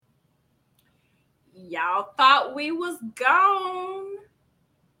Y'all thought we was gone.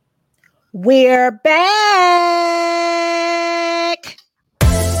 We're back.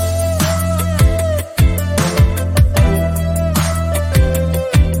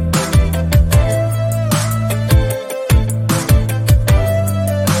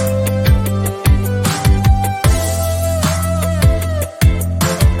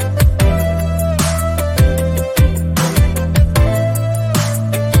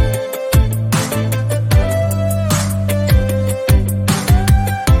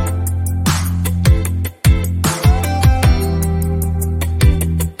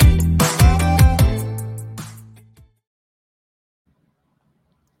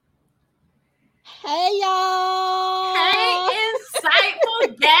 Hey, y'all. Hey,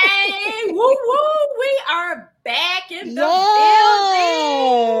 Insightful Gang. Woo woo. We are back in the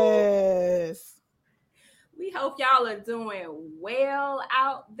building. We hope y'all are doing well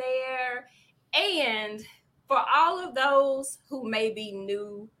out there. And for all of those who may be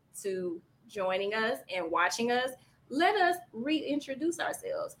new to joining us and watching us, let us reintroduce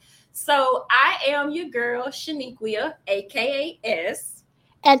ourselves. So I am your girl, Shaniqua, aka S.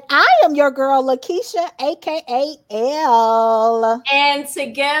 And I am your girl, Lakeisha, aka L. And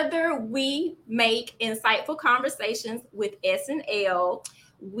together we make insightful conversations with S and L.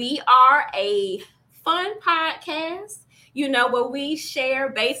 We are a fun podcast, where we share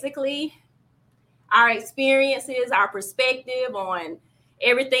basically our experiences, our perspective on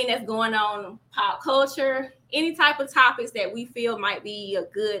everything that's going on in pop culture, any type of topics that we feel might be a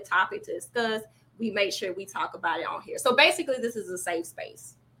good topic to discuss. We make sure we talk about it on here. So basically, this is a safe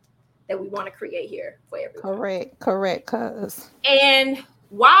space that we want to create here for everyone. Correct, cuz. And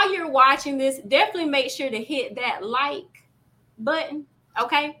while you're watching this, definitely make sure to hit that like button,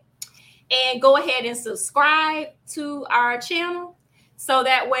 okay? And go ahead and subscribe to our channel so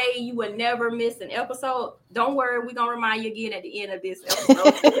that way you will never miss an episode. Don't worry, we're going to remind you again at the end of this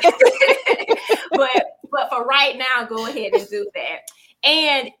episode. but for right now, go ahead and do that.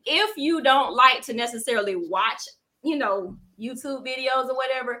 And if you don't like to necessarily watch, YouTube videos or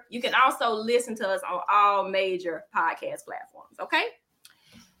whatever, you can also listen to us on all major podcast platforms, okay?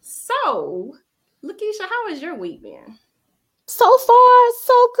 So, Lakeisha, how has your week been? So far,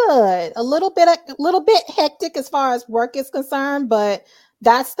 so good. A little bit hectic as far as work is concerned, but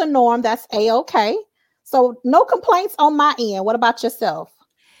that's the norm. That's A-okay. So no complaints on my end. What about yourself?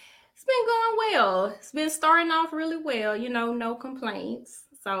 It's been going well. It's been starting off really well, no complaints.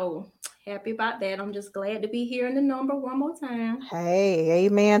 So happy about that. I'm just glad to be here in the number one more time. Hey,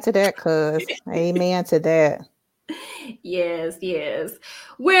 amen to that, cuz. Amen to that. Yes.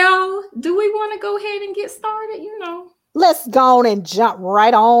 Well, do we want to go ahead and get started? Let's go on and jump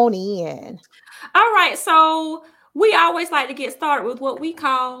right on in. All right. So we always like to get started with what we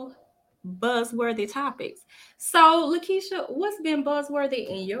call buzzworthy topics. So, Lakeisha, what's been buzzworthy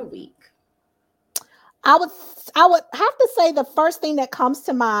in your week? I would have to say the first thing that comes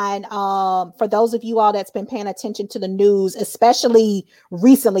to mind, for those of you all that's been paying attention to the news, especially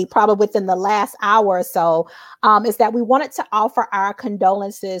recently, probably within the last hour or so, is that we wanted to offer our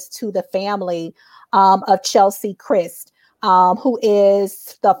condolences to the family of Chelsea Christ, who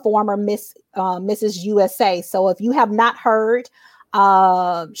is the former Mrs. USA. So if you have not heard,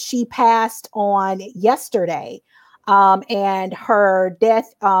 she passed on yesterday, and her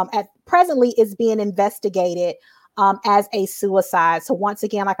death presently is being investigated as a suicide. So once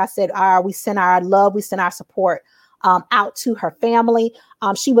again, like I said, we send our love, we send our support out to her family.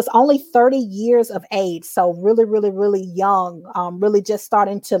 She was only 30 years of age, so really, really, really young, really just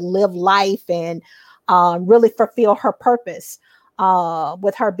starting to live life and really fulfill her purpose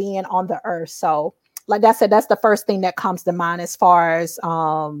with her being on the earth. So like I said, that's the first thing that comes to mind as far as,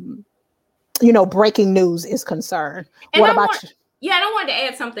 breaking news is concerned. And what about you? Yeah, and I wanted to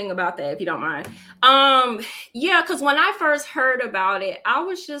add something about that, if you don't mind. Because when I first heard about it, I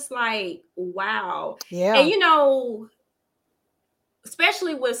was just like, wow. Yeah. And,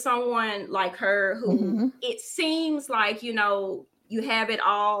 especially with someone like her who it seems like, you have it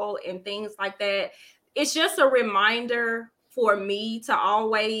all and things like that. It's just a reminder for me to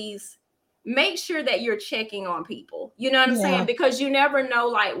always make sure that you're checking on people. You know what I'm saying? Because you never know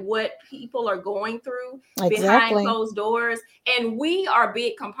like what people are going through behind closed doors. And we are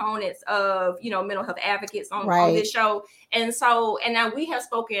big components of, mental health advocates on this show. And now we have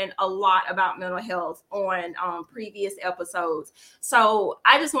spoken a lot about mental health on previous episodes. So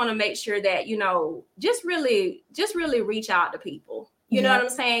I just want to make sure that, just really reach out to people. You know what I'm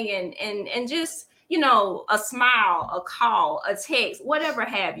saying? And just, you know, a smile, a call, a text, whatever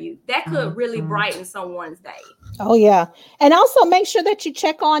have you, that could really brighten someone's day. Oh, yeah. And also make sure that you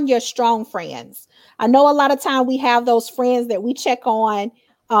check on your strong friends. I know a lot of time we have those friends that we check on.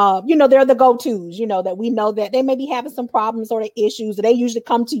 You know, they're the go-tos, you know, that we know that they may be having some problems or issues. They usually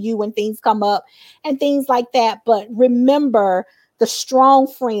come to you when things come up and things like that. But remember the strong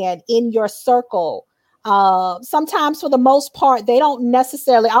friend in your circle. Sometimes for the most part, they don't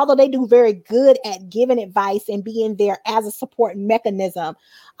necessarily, although they do very good at giving advice and being there as a support mechanism.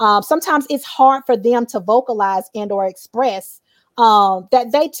 Sometimes it's hard for them to vocalize and or express that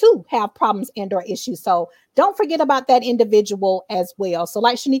they too have problems and or issues. So don't forget about that individual as well. So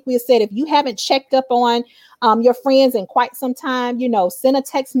like Shaniqua said, if you haven't checked up on your friends in quite some time, you know, send a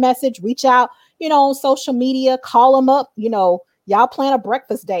text message, reach out, you know, on social media, call them up, you know, y'all plan a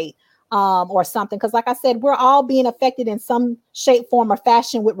breakfast date or something. Because like I said, we're all being affected in some shape, form or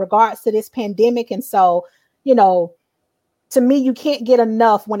fashion with regards to this pandemic. And so, you know, to me, you can't get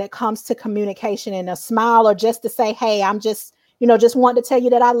enough when it comes to communication, and a smile or just to say, hey, I'm just, you know, just wanted to tell you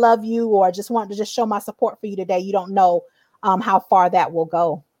that I love you, or just want to just show my support for you today. You don't know how far that will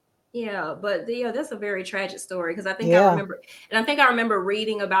go. Yeah, but that's a very tragic story, because I think I remember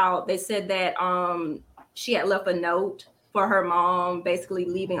reading about, they said that she had left a note for her mom, basically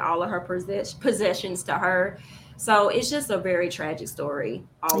leaving all of her possessions to her. So it's just a very tragic story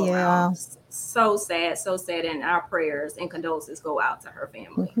all around. So sad, and our prayers and condolences go out to her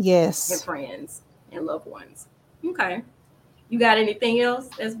family. Yes. And friends and loved ones. Okay. You got anything else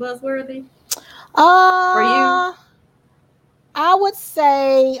that's buzzworthy for you? I would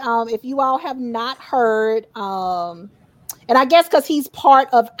say if you all have not heard, and I guess because he's part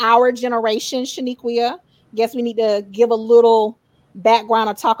of our generation, Shaniqua, guess we need to give a little background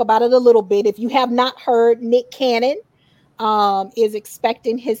or talk about it a little bit. If you have not heard, Nick Cannon is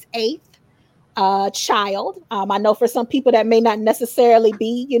expecting his 8th child. I know for some people that may not necessarily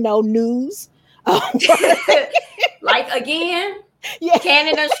be, you know, news. Like again,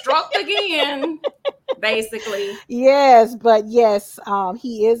 Canada struck again, basically. Yes, but yes,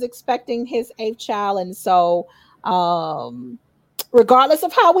 he is expecting his 8th child, and so regardless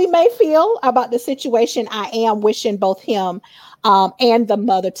of how we may feel about the situation, I am wishing both him and the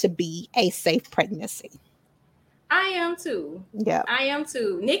mother to be a safe pregnancy. I am too. Yeah, I am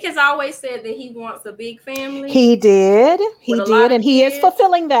too. Nick has always said that he wants a big family. He did, and he is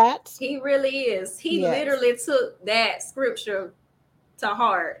fulfilling that. He really is. He literally took that scripture to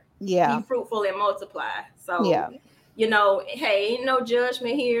heart. Yeah, be fruitful and multiply. So you know, hey, ain't no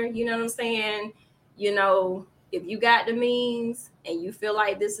judgment here. You know what I'm saying? You know, if you got the means and you feel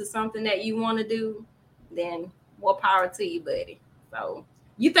like this is something that you want to do, then more power to you, buddy. So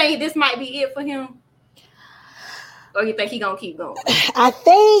you think this might be it for him? Or you think he gonna keep going? I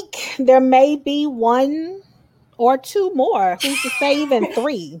think there may be 1 or 2 more. Who's to say even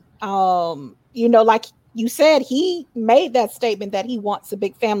 3? You know, like you said, he made that statement that he wants a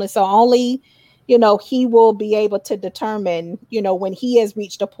big family. So only, you know, he will be able to determine, you know, when he has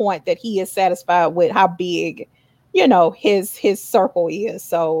reached a point that he is satisfied with how big, you know, his circle is.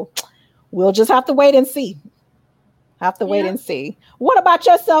 So we'll just have to wait and see. Wait and see. What about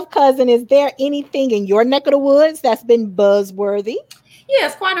yourself, cousin? Is there anything in your neck of the woods that's been buzzworthy?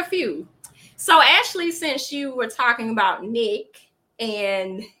 Yes, quite a few. So Ashley, since you were talking about Nick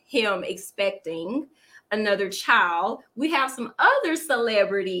and him expecting another child, we have some other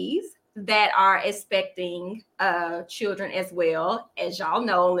celebrities that are expecting children as well. As y'all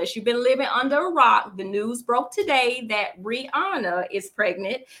know, unless you've been living under a rock, the news broke today that Rihanna is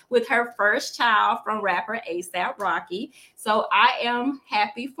pregnant with her first child from rapper A$AP Rocky. So I am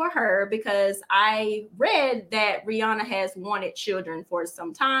happy for her, because I read that Rihanna has wanted children for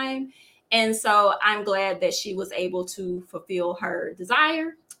some time. And so I'm glad that she was able to fulfill her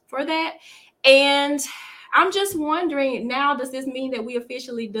desire for that. And I'm just wondering now, does this mean that we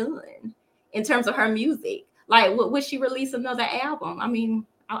officially done in terms of her music? Like, would she release another album? I mean,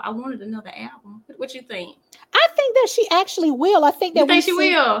 I wanted another album. What you think? I think that she actually will. I think that she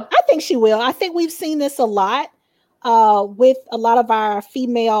will. I think she will. I think we've seen this a lot with a lot of our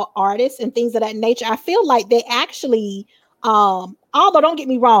female artists and things of that nature. I feel like they actually, although don't get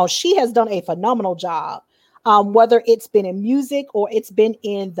me wrong, she has done a phenomenal job. Whether it's been in music or it's been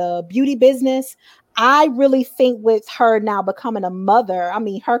in the beauty business. I really think with her now becoming a mother, I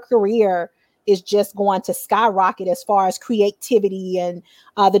mean, her career is just going to skyrocket as far as creativity and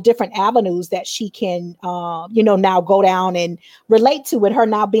the different avenues that she can, you know, now go down and relate to. With her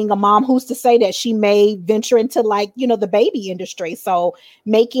now being a mom, who's to say that she may venture into, like, you know, the baby industry. So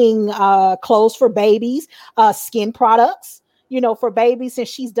making clothes for babies, skin products, for babies, since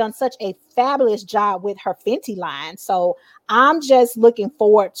she's done such a fabulous job with her Fenty line. So I'm just looking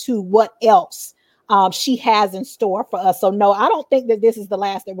forward to what else she has in store for us. So no, I don't think that this is the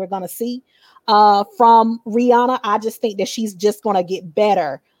last that we're going to see from Rihanna. I just think that she's just going to get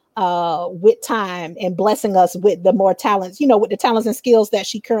better with time and blessing us with the more talents, with the talents and skills that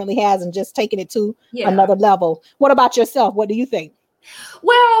she currently has, and just taking it to another level. What about yourself? What do you think?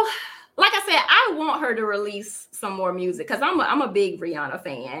 Well, like I said, I want her to release some more music because I'm a big Rihanna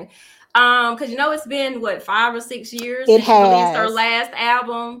fan. Because it's been 5 or 6 years since she released her last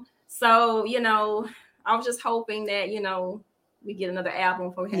album. So, I was just hoping that, we get another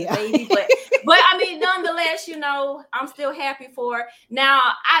album for her baby. But I mean, nonetheless, I'm still happy for her. Now,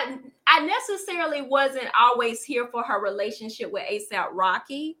 I necessarily wasn't always here for her relationship with A$AP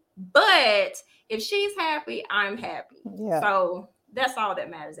Rocky, but if she's happy, I'm happy. Yeah. So that's all that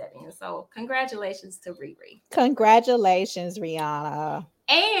matters at the end. So congratulations to Riri. Congratulations, Rihanna.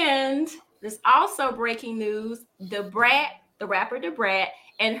 And there's also breaking news. The rapper Da Brat,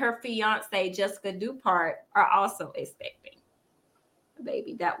 and her fiance Jessica Dupart are also expecting a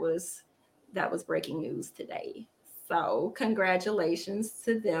baby. That was breaking news today. So congratulations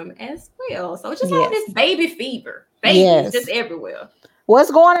to them as well. So just all this baby fever. Babies just everywhere. Well,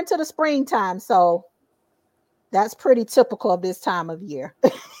 it's going into the springtime, so that's pretty typical of this time of year.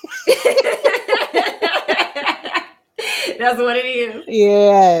 That's what it is.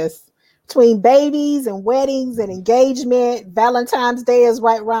 Yes. Between babies and weddings and engagement, Valentine's Day is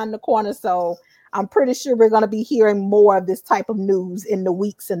right around the corner. So I'm pretty sure we're going to be hearing more of this type of news in the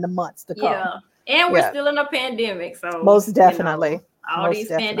weeks and the months to come. Yeah. And we're still in a pandemic. So most definitely.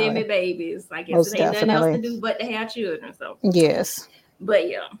 Pandemic babies. I guess it ain't nothing else to do but to have children. So yes. But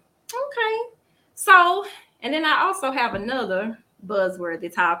yeah. Okay. So, and then I also have another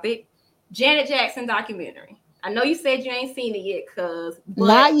buzzworthy topic. Janet Jackson documentary. I know you said you ain't seen it yet,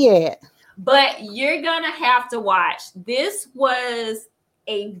 not yet. But you're gonna have to watch. This was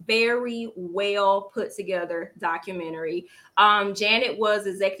a very well put together documentary. Janet was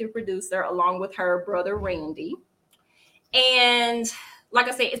executive producer along with her brother Randy. And like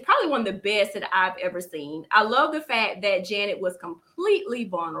I said, it's probably one of the best that I've ever seen. I love the fact that Janet was completely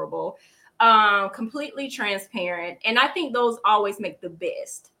vulnerable, completely transparent. And I think those always make the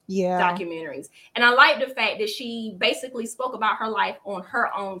best documentaries. And I like the fact that she basically spoke about her life on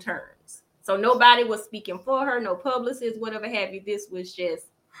her own terms. So nobody was speaking for her, no publicists, whatever have you. This was just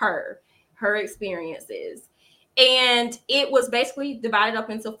her experiences. And it was basically divided up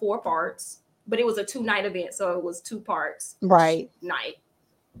into 4 parts, but it was a 2-night event. So it was 2 parts. Right. Night.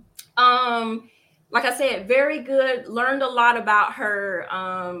 Like I said, very good. Learned a lot about her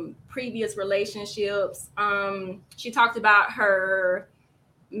previous relationships. She talked about her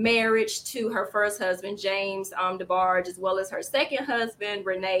marriage to her first husband, James DeBarge, as well as her second husband,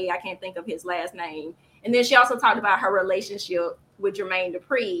 Renee. I can't think of his last name. And then she also talked about her relationship with Jermaine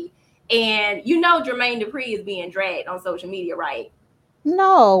Dupri. And Jermaine Dupri is being dragged on social media, right?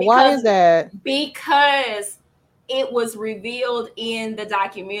 No, why is that? Because it was revealed in the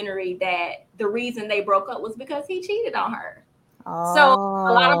documentary that the reason they broke up was because he cheated on her. Oh. So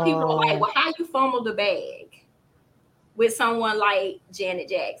a lot of people are like, well, how you fumbled the bag with someone like Janet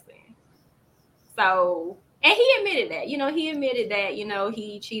Jackson? So, and he admitted that,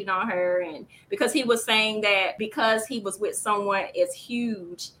 he cheated on her, and because he was saying that because he was with someone as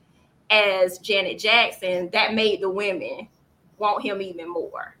huge as Janet Jackson, that made the women want him even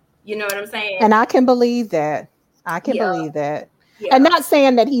more. You know what I'm saying? And I can believe that. Believe that. Yeah. And not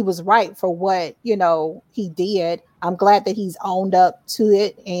saying that he was right for what, he did. I'm glad that he's owned up to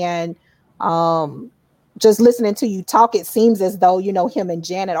it. And just listening to you talk, it seems as though, him and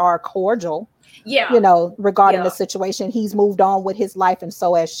Janet are cordial. Yeah. Regarding the situation. He's moved on with his life, and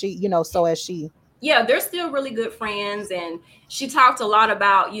so has she. Yeah, they're still really good friends. And she talked a lot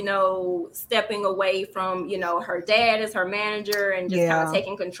about, stepping away from, her dad as her manager and just kind of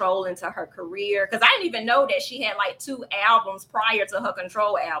taking control into her career. Because I didn't even know that she had 2 albums prior to her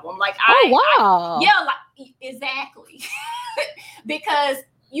Control album. Exactly. Because,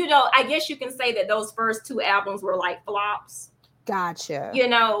 I guess you can say that those first 2 albums were flops. Gotcha.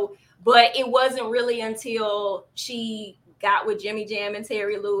 But it wasn't really until she got with Jimmy Jam and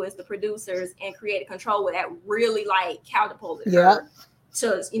Terry Lewis, the producers, and created Control, where that really catapulted her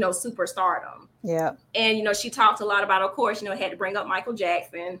to, superstardom. Yeah. And, she talked a lot about, of course, had to bring up Michael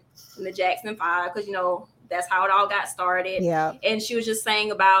Jackson and the Jackson 5, because, that's how it all got started. Yeah. And she was just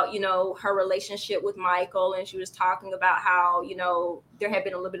saying about, her relationship with Michael. And she was talking about how, there had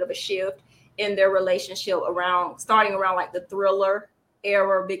been a little bit of a shift in their relationship starting around the Thriller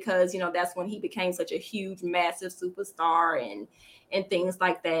era because, you know, that's when he became such a huge, massive superstar and things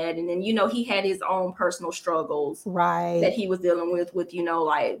like that. And then, you know, he had his own personal struggles that he was dealing with, you know,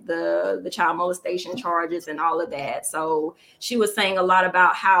 like the child molestation charges and all of that. So she was saying a lot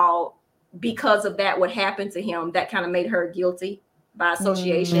about how because of that, what happened to him, that kind of made her guilty by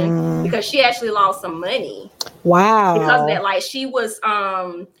association because she actually lost some money. Wow. Because of that, like she was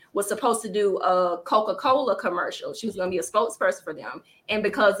supposed to do a Coca-Cola commercial. She was going to be a spokesperson for them. And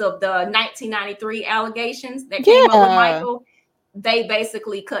because of the 1993 allegations that came up with Michael, they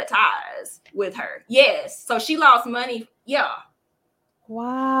basically cut ties with her. Yes. So she lost money. Yeah.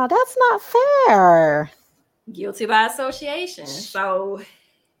 Wow. That's not fair. Guilty by association. So,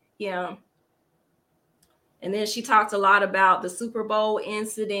 yeah. And then she talked a lot about the Super Bowl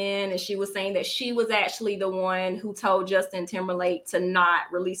incident. And she was saying that she was actually the one who told Justin Timberlake to not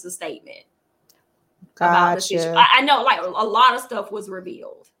release a statement about the situation. I know, like, a lot of stuff was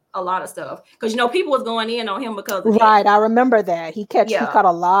revealed. A lot of stuff. Because, you know, people was going in on him because of that. I remember that. He caught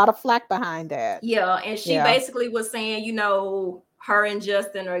a lot of flack behind that. Yeah. And she basically was saying, you know, her and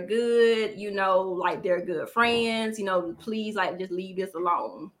Justin are good. You know, like, they're good friends. You know, please, like, just leave this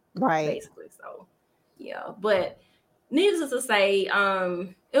alone. Right. Basically, so. Yeah, but needless to say,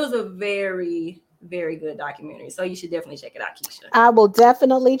 it was a very, very good documentary. So you should definitely check it out, Keisha. I will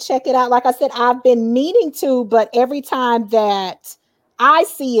definitely check it out. Like I said, I've been meaning to, but every time that I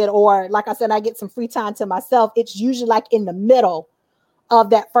see it, or like I said, I get some free time to myself, it's usually like in the middle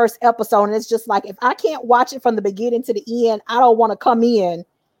of that first episode. And it's just like, if I can't watch it from the beginning to the end, I don't want to come in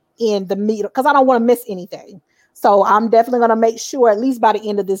the middle because I don't want to miss anything. So I'm definitely going to make sure at least by the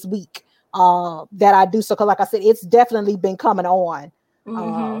end of this week that I do so, because like I said, it's definitely been coming on.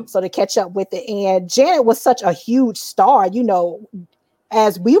 So to catch up with it. And Janet was such a huge star, you know,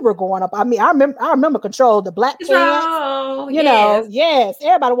 as we were growing up. I mean, I remember Control, the black pants, you know, yes,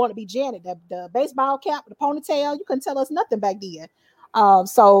 everybody wanted to be Janet, the baseball cap, the ponytail. You couldn't tell us nothing back then.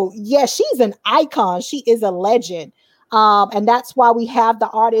 So yeah, she's an icon. She is a legend. And that's why we have the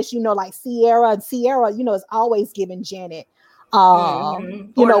artists, you know, like Sierra, you know, is always giving Janet you know,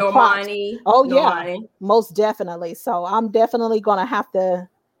 Normani. Oh yeah, most definitely. So I'm definitely gonna have to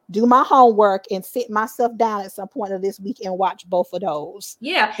do my homework and sit myself down at some point of this week and watch both of those.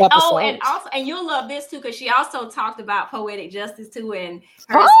 Yeah. episodes. And you'll love this too, because she also talked about Poetic Justice too, and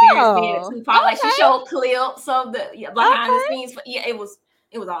her experience being a Tupac. Like she showed clips of the behind the scenes. Yeah, it was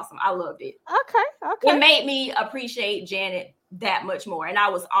awesome. I loved it. Okay. It made me appreciate Janet that much more, and I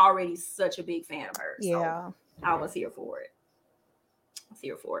was already such a big fan of her. Yeah, so I was here for it.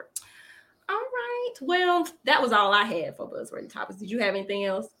 All right. Well, that was all I had for Buzzworthy Topics. Did you have anything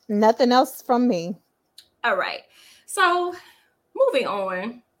else? Nothing else from me. All right. So, moving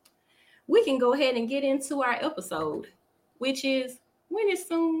on, we can go ahead and get into our episode, which is When Is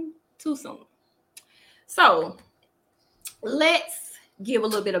Soon Too Soon? So, let's give a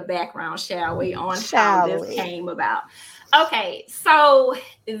little bit of background, shall we, on how this came about. Okay, so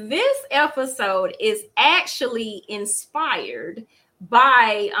this episode is actually inspired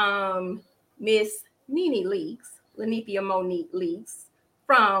by Miss Nene Leakes, Lanithia Monique Leakes,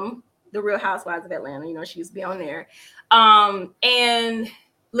 from The Real Housewives of Atlanta. You know, she used to be on there. And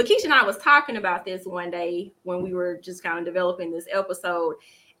Lakeisha and I was talking about this one day when we were just kind of developing this episode.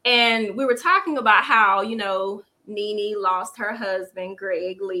 And we were talking about how, you know, Nene lost her husband,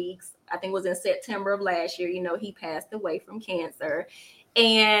 Greg Leakes. I think it was in September of last year. You know, he passed away from cancer.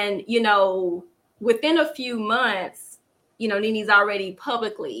 And, you know, within a few months, you know, Nene's already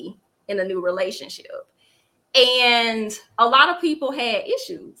publicly in a new relationship. And a lot of people had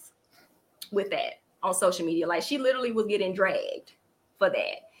issues with that on social media. Like, she literally was getting dragged for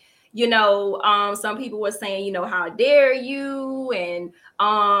that. You know, some people were saying, you know, how dare you? And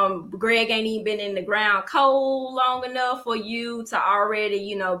Greg ain't even been in the ground cold long enough for you to already,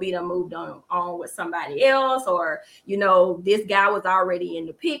 you know, be done moved on with somebody else. Or, you know, this guy was already in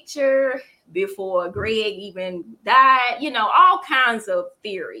the picture before Greg even died. You know, all kinds of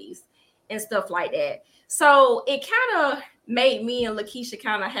theories and stuff like that. So it kind of made me and Lakeisha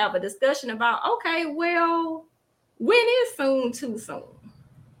kind of have a discussion about, okay, well, when is soon too soon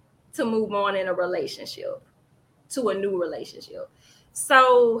to move on in a relationship, to a new relationship?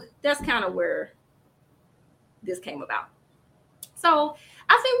 So that's kind of where this came about. So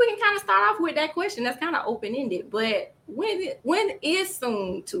I think we can kind of start off with that question. That's kind of open-ended, but when is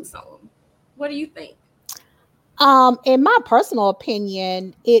soon too soon? What do you think? In my personal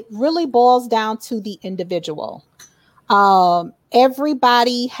opinion, it really boils down to the individual.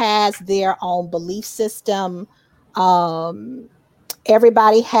 Everybody has their own belief system.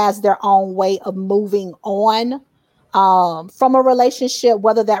 Everybody has their own way of moving on. from a relationship,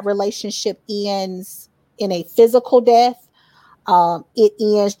 whether that relationship ends in a physical death, it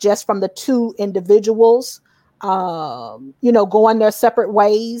ends just from the two individuals, going their separate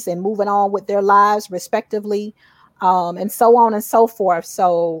ways and moving on with their lives respectively, and so on and so forth.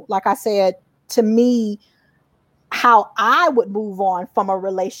 So, like I said, to me, how I would move on from a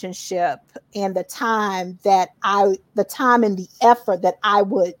relationship and the time and the effort that I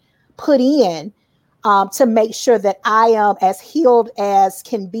would put in, to make sure that I am as healed as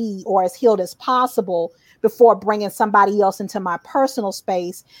can be, or as healed as possible, before bringing somebody else into my personal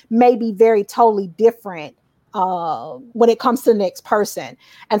space, may be very totally different when it comes to the next person.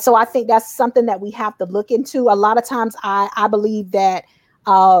 And so I think that's something that we have to look into. A lot of times I believe that,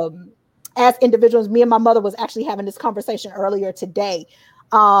 as individuals, me and my mother was actually having this conversation earlier today,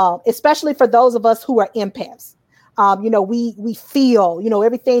 especially for those of us who are empaths. We feel,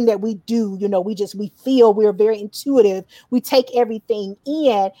 everything that we do, we feel, we're very intuitive. We take everything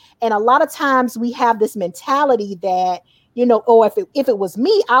in. And a lot of times we have this mentality that, oh, if it was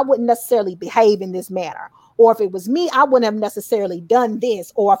me, I wouldn't necessarily behave in this manner. Or if it was me, I wouldn't have necessarily done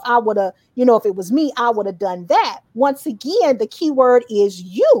this. Or if it was me, I would have done that. Once again, the key word is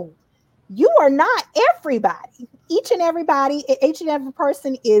you. You are not everybody. Each and every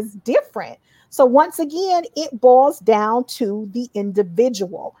person is different. So once again, it boils down to the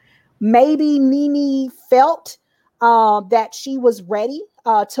individual. Maybe Nene felt that she was ready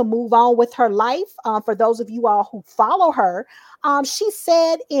to move on with her life. For those of you all who follow her, she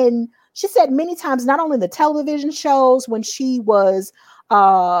said many times, not only in the television shows when she was,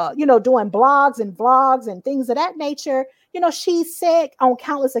 doing blogs and vlogs and things of that nature. She said on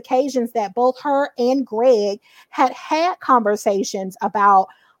countless occasions that both her and Greg had conversations about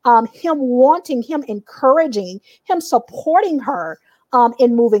him encouraging, him supporting her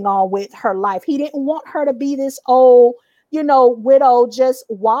in moving on with her life. He didn't want her to be this old, widow just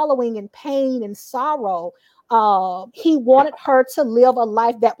wallowing in pain and sorrow. He wanted her to live a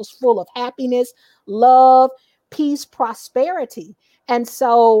life that was full of happiness, love, peace, prosperity. And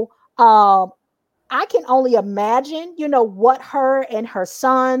so I can only imagine, what her and her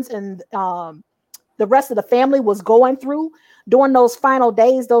sons and the rest of the family was going through during those final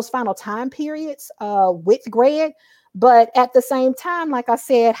days, those final time periods with Greg. But at the same time, like I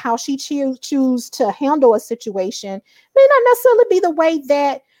said, how she choose to handle a situation may not necessarily be the way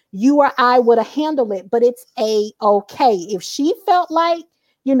that you or I would have handled it, but it's okay. If she felt like,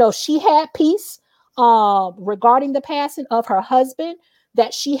 she had peace regarding the passing of her husband,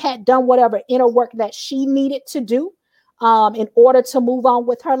 that she had done whatever inner work that she needed to do in order to move on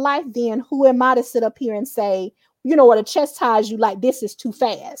with her life, then who am I to sit up here and say, or to chastise you like this is too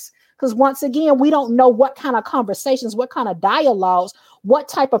fast? Because once again, we don't know what kind of conversations, what kind of dialogues, what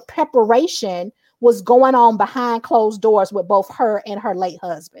type of preparation was going on behind closed doors with both her and her late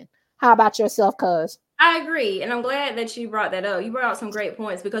husband. How about yourself, cuz? I agree. And I'm glad that you brought that up. You brought out some great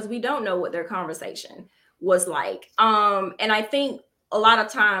points because we don't know what their conversation was like. And I think a lot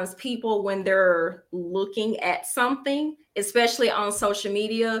of times people, when they're looking at something, especially on social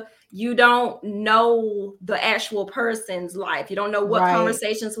media, you don't know the actual person's life. You don't know what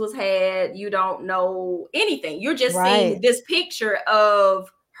conversations was had. You don't know anything. You're just seeing this picture of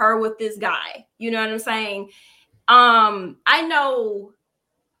her with this guy. You know what I'm saying? I know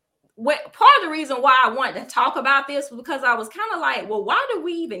part of the reason why I wanted to talk about this was because I was kind of like, well, why do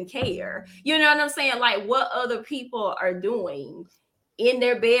we even care? You know what I'm saying? Like what other people are doing in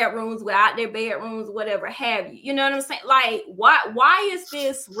their bedrooms, without their bedrooms, whatever have you. You know what I'm saying? Like, why is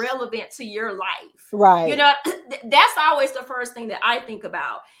this relevant to your life? Right. You know, that's always the first thing that I think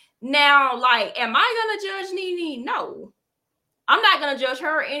about. Now, like, am I gonna judge Nene? No. I'm not gonna judge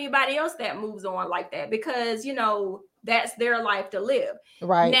her or anybody else that moves on like that because that's their life to live.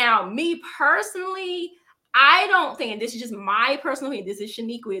 Right. Now, me personally, I don't think, and this is just my personal opinion, this is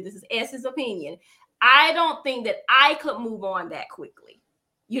Shaniqua, this is S's opinion. I don't think that I could move on that quickly.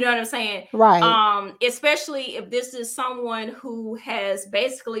 You know what I'm saying? Right. Especially if this is someone who has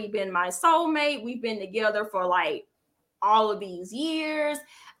basically been my soulmate. We've been together for like all of these years.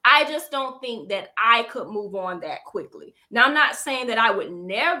 I just don't think that I could move on that quickly. Now, I'm not saying that I would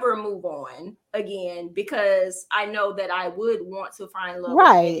never move on again because I know that I would want to find love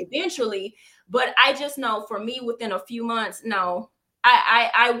again eventually. But I just know for me, within a few months, no,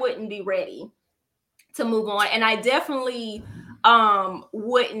 I wouldn't be ready to move on. And I definitely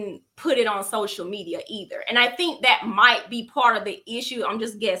wouldn't put it on social media either. And I think that might be part of the issue. I'm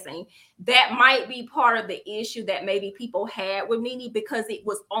just guessing that might be part of the issue that maybe people had with Nene because it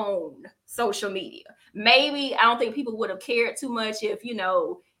was on social media. Maybe I don't think people would have cared too much if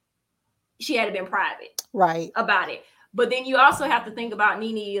she had been private right about it. But then you also have to think about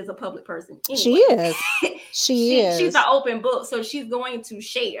Nene as a public person. Anyway. She is. She is. She's an open book, so she's going to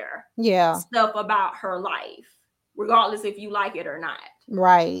share stuff about her life, regardless if you like it or not.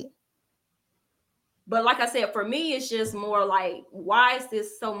 Right. But like I said, for me, it's just more like, why is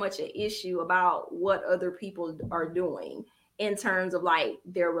this so much an issue about what other people are doing in terms of like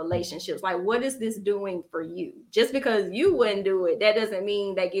their relationships? Like, what is this doing for you? Just because you wouldn't do it, that doesn't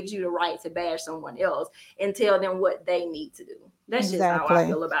mean that gives you the right to bash someone else and tell them what they need to do. That's just how I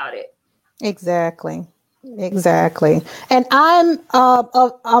feel about it. Exactly. And I'm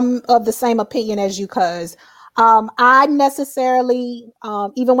of the same opinion as you, cuz I necessarily,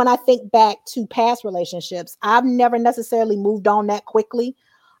 even when I think back to past relationships, I've never necessarily moved on that quickly.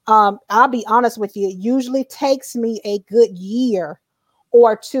 I'll be honest with you, it usually takes me a good year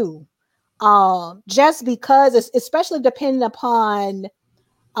or two, just because it's especially depending upon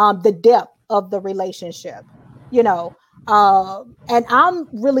the depth of the relationship, you know. And I'm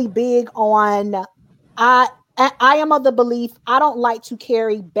really big on, I am of the belief I don't like to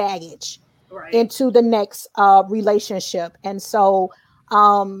carry baggage into the next relationship. And so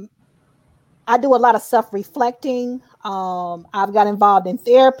I do a lot of self-reflecting. I've got involved in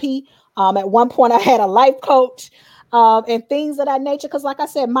therapy. At one point I had a life coach and things of that nature. Because like I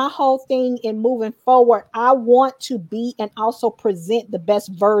said, my whole thing in moving forward, I want to be and also present the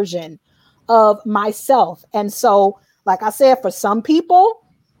best version of myself. And so, like I said, for some people,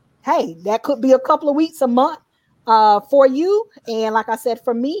 hey, that could be a couple of weeks, a month for you. And like I said,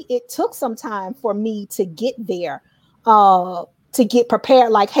 for me, it took some time for me to get there, to get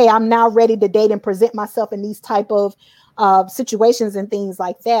prepared. Like, hey, I'm now ready to date and present myself in these type of situations and things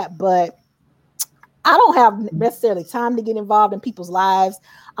like that. But I don't have necessarily time to get involved in people's lives.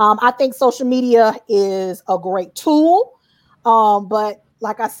 I think social media is a great tool. But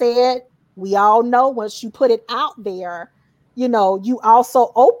like I said, we all know once you put it out there, you know, you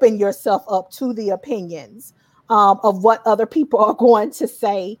also open yourself up to the opinions of what other people are going to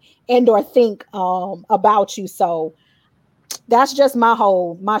say and or think about you. So that's just my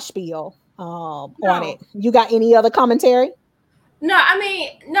spiel on it. You got any other commentary? No, I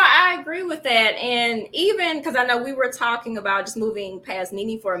mean, no, I agree with that. And even because I know we were talking about, just moving past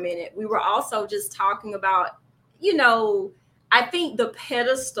Nene for a minute, we were also just talking about, you know, I think the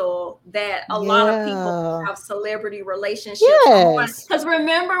pedestal that a lot of people have celebrity relationships on. Because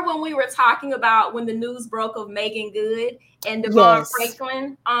remember when we were talking about when the news broke of Meagan Good and Devon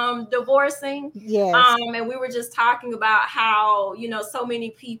Franklin divorcing? And we were just talking about how, you know, so many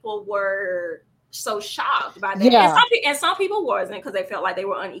people were so shocked by that. And some people wasn't, because they felt like they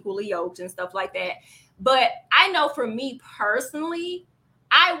were unequally yoked and stuff like that. But I know for me personally,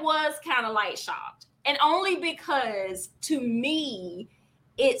 I was kind of like shocked. And only because to me,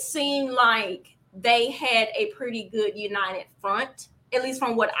 it seemed like they had a pretty good united front, at least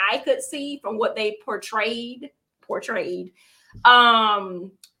from what I could see, from what they portrayed to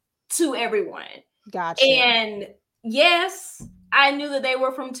everyone. Gotcha. And yes, I knew that they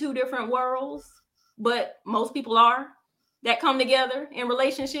were from two different worlds, but most people are that come together in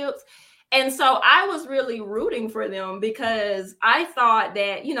relationships. And so I was really rooting for them because I thought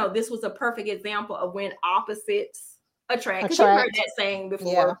that, you know, this was a perfect example of when opposites attract. Because you heard that saying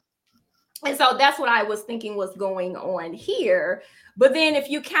before. Yeah. And so that's what I was thinking was going on here. But then if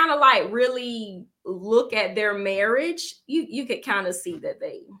you kind of like really look at their marriage, you could kind of see that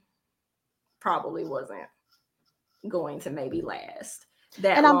they probably wasn't going to maybe last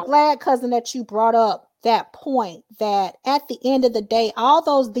that and long. I'm glad, cousin, that you brought up that point, that at the end of the day, all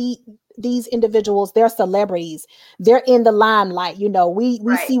these individuals, they're celebrities, they're in the limelight. You know, we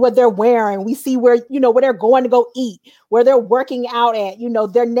see what they're wearing, we see where, you know, where they're going to go eat, where they're working out at, you know,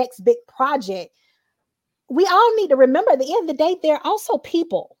 their next big project. We all need to remember, at the end of the day, they're also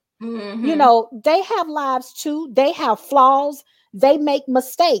people. Mm-hmm. You know, they have lives too, they have flaws, they make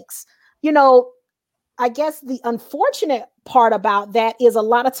mistakes. You know, I guess the unfortunate part about that is a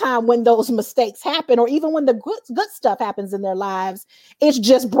lot of time when those mistakes happen, or even when the good stuff happens in their lives, it's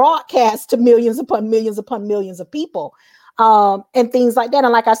just broadcast to millions upon millions upon millions of people, and things like that.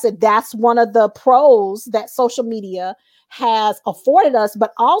 And like I said, that's one of the pros that social media has afforded us,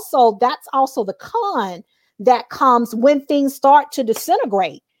 but also that's also the con that comes when things start to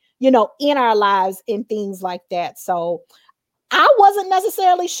disintegrate, you know, in our lives and things like that. So I wasn't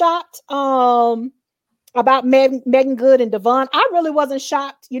necessarily shocked about Meagan Good and Devon. I really wasn't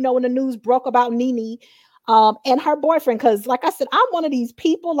shocked, you know, when the news broke about Nene and her boyfriend. Because like I said, I'm one of these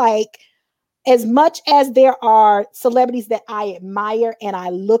people, like, as much as there are celebrities that I admire and I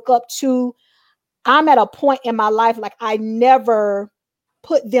look up to, I'm at a point in my life, like, I never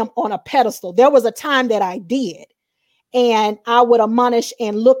put them on a pedestal. There was a time that I did. And I would admonish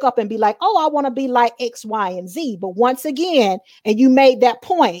and look up and be like, oh, I want to be like X, Y, and Z. But once again, and you made that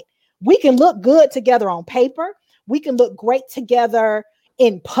point, we can look good together on paper. We can look great together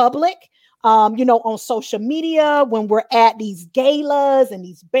in public, on social media, when we're at these galas and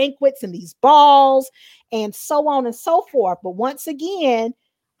these banquets and these balls and so on and so forth. But once again,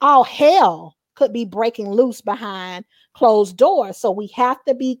 all hell could be breaking loose behind closed doors. So we have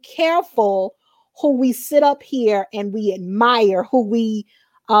to be careful who we sit up here and we admire, who we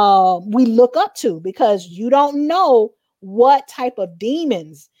look up to, because you don't know what type of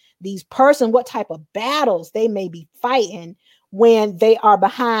demons what type of battles they may be fighting when they are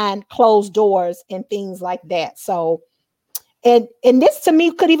behind closed doors and things like that. So, and this to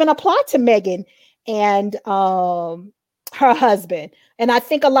me could even apply to Megan and her husband. And I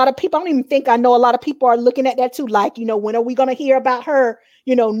think a lot of people, I know a lot of people are looking at that too. Like, when are we going to hear about her,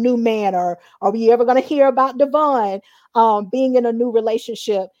 new man, or are we ever going to hear about Devon being in a new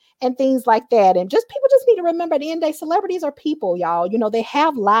relationship and things like that? And people just need to remember, at the end of the day, celebrities are people, y'all. They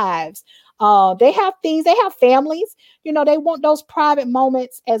have lives. They have things, they have families, they want those private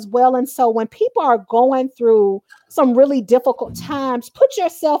moments as well. And so when people are going through some really difficult times, put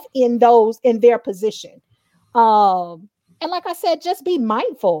yourself in their position. And like I said, just be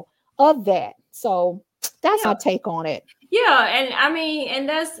mindful of that. So that's my take on it. Yeah. And I mean, and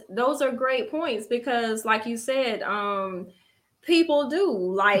those are great points, because like you said, people do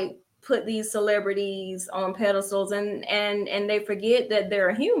like put these celebrities on pedestals and they forget that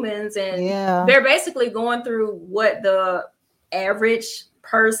they're humans, and they're basically going through what the average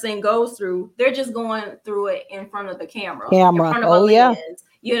person goes through. They're just going through it in front of the camera. In front of a lens.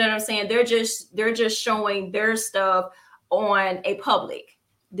 You know what I'm saying? They're just showing their stuff on a public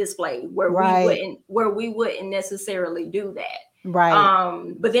display where we wouldn't necessarily do that.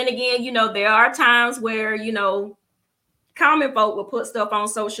 Right. But then again, there are times where, common folk will put stuff on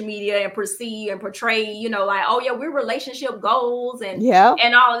social media and perceive and portray, like, oh yeah, we're relationship goals and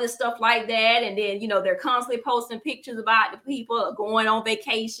all of this stuff like that. And then, they're constantly posting pictures about the people going on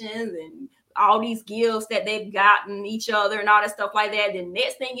vacations and all these gifts that they've gotten each other and all that stuff like that. And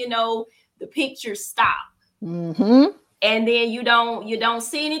next thing you know, the pictures stop. Mm-hmm. And then you don't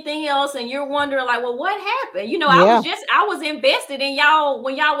see anything else, and you're wondering like, well, what happened? I was invested in y'all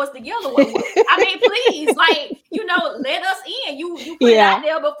when y'all was together. I mean, please, like, let us in. You put it out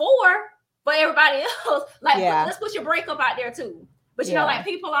there before, but everybody else, like, let's put your breakup out there too. But like,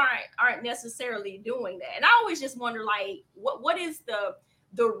 people aren't necessarily doing that. And I always just wonder, like, what is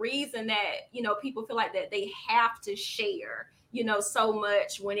the reason that people feel like that they have to share so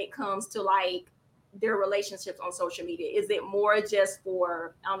much when it comes to like their relationships on social media? Is it more just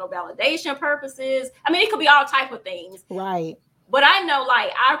for, I don't know, validation purposes? I mean, it could be all type of things. Right. But I know,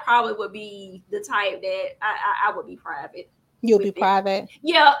 like, I probably would be the type that I would be private. You'll be private?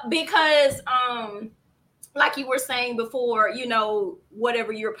 Yeah, because like you were saying before,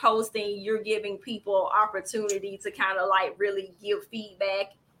 whatever you're posting, you're giving people opportunity to kind of like really give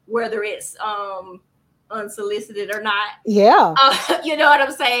feedback, whether it's unsolicited or not. Yeah. You know what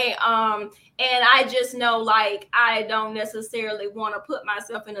I'm saying? And I just know, like, I don't necessarily want to put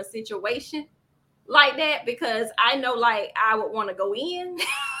myself in a situation like that, because I know, like, I would want to go in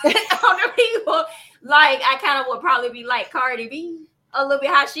on the people. Like, I kind of would probably be like Cardi B, a little bit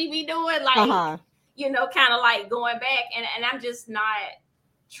how she be doing, like, kind of like going back, and I'm just not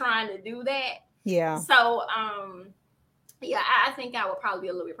trying to do that. Yeah. So, yeah, I think I would probably be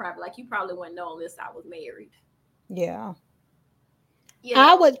a little bit private. Like, you probably wouldn't know unless I was married. Yeah.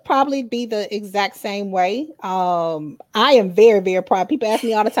 I would probably be the exact same way. I am very, very proud. People ask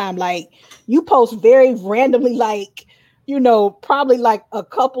me all the time, like, you post very randomly, like, probably like a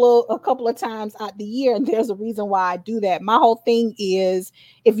couple of times out the year. And there's a reason why I do that. My whole thing is,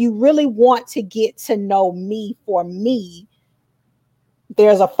 if you really want to get to know me for me,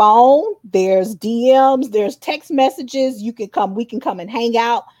 there's a phone, there's DMs, there's text messages. We can come and hang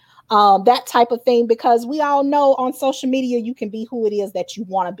out. That type of thing, because we all know on social media, you can be who it is that you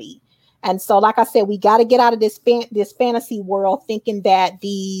want to be. And so, like I said, we got to get out of this fantasy world thinking that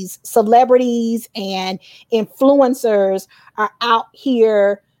these celebrities and influencers are out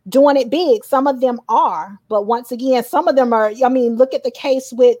here doing it big. Some of them are, but once again, some of them are. I mean, look at the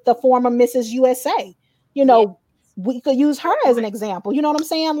case with the former Mrs. USA. We could use her as an example. You know what I'm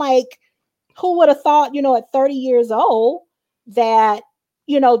saying? Like, who would have thought, at 30 years old that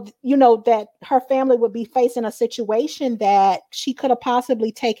that her family would be facing a situation that she could have possibly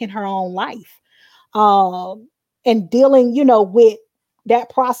taken her own life, and dealing, with that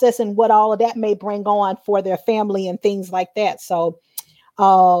process and what all of that may bring on for their family and things like that. So,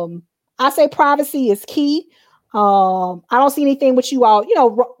 I say privacy is key. I don't see anything with you all,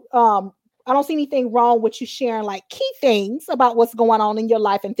 I don't see anything wrong with you sharing like key things about what's going on in your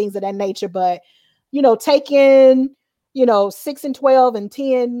life and things of that nature. But, taking, 6 and 12 and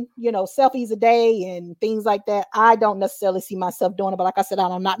 10, selfies a day and things like that, I don't necessarily see myself doing it. But like I said,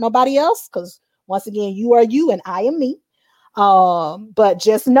 I'm not nobody else, because once again, you are you and I am me. But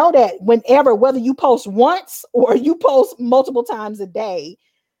just know that whether you post once or you post multiple times a day,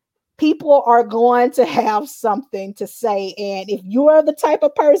 people are going to have something to say. And if you are the type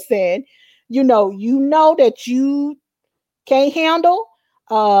of person, that you can't handle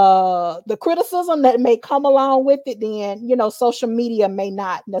the criticism that may come along with it, then, social media may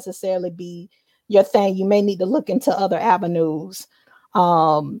not necessarily be your thing. You may need to look into other avenues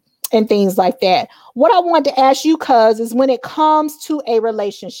and things like that. What I wanted to ask you, cuz, is when it comes to a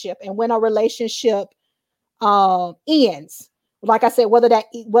relationship and when a relationship ends, like I said, whether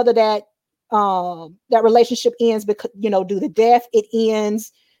that relationship ends because, due to death, it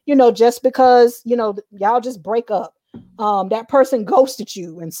ends, just because, y'all just break up, that person ghosted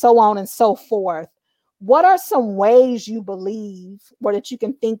you, and so on and so forth. What are some ways you believe or that you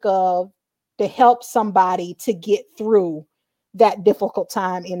can think of to help somebody to get through that difficult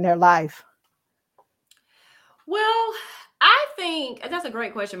time in their life? Well, I think that's a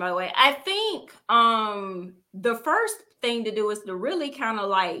great question, by the way. I think the first thing to do is to really kind of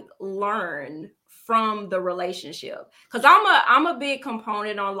like learn from the relationship, because I'm a big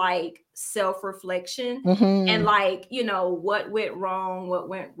component on like self-reflection and like, what went wrong, what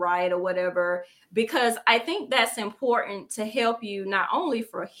went right, or whatever, because I think that's important to help you not only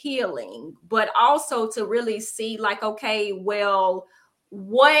for healing, but also to really see like, okay, well,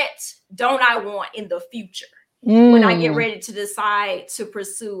 what don't I want in the future when I get ready to decide to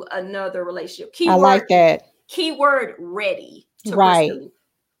pursue another relationship? I like that. Keyword ready to pursue.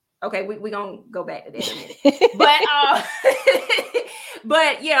 Okay, we're gonna go back to that in a minute.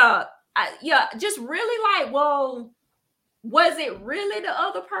 But yeah, just really like, well, was it really the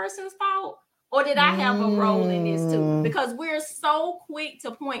other person's fault? Or did I have a role in this too? Because we're so quick to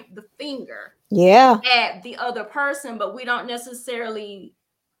point the finger at the other person, but we don't necessarily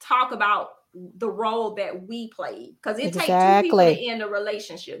talk about the role that we played, because it takes two people to end a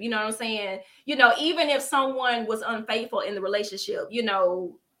relationship. You know what I'm saying? Even if someone was unfaithful in the relationship,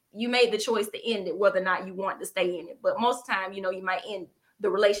 you made the choice to end it, whether or not you want to stay in it. But most of the time, you might end the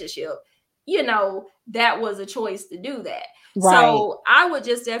relationship. That was a choice to do that. Right. So I would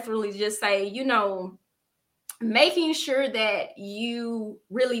just definitely just say, making sure that you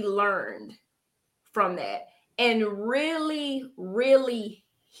really learned from that and really, really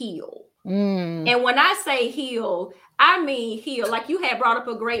heal. And when I say heal, I mean heal. Like you had brought up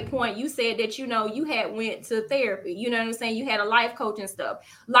a great point. You said that, you had went to therapy. You know what I'm saying? You had a life coach and stuff.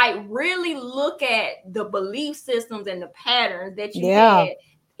 Like really look at the belief systems and the patterns that you had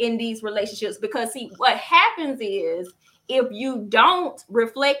in these relationships. Because see, what happens is if you don't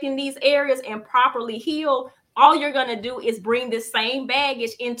reflect in these areas and properly heal, all you're going to do is bring the same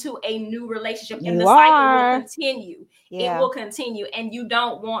baggage into a new relationship, and the cycle will continue. It will continue, and you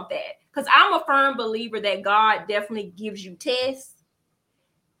don't want that. Because I'm a firm believer that God definitely gives you tests,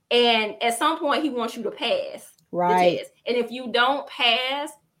 and at some point he wants you to pass the test. And if you don't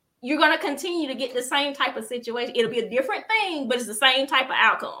pass, you're going to continue to get the same type of situation. It'll be a different thing, but it's the same type of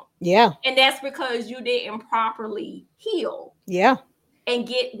outcome. Yeah. And that's because you didn't properly heal. Yeah. And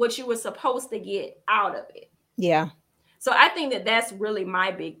get what you were supposed to get out of it. Yeah. So I think that that's really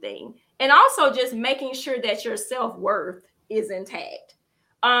my big thing. And also just making sure that your self-worth is intact.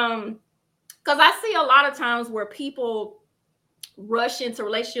 Because I see a lot of times where people rush into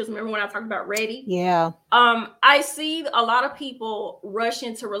relationships. Remember when I talked about ready? Yeah. I see a lot of people rush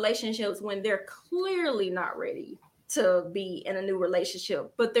into relationships when they're clearly not ready to be in a new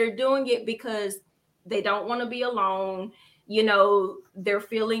relationship, but they're doing it because they don't want to be alone. They're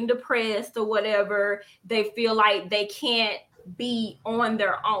feeling depressed or whatever. They feel like they can't be on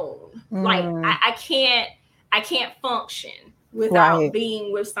their own. Like I can't function without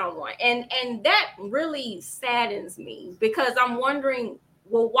being with someone. And that really saddens me, because I'm wondering,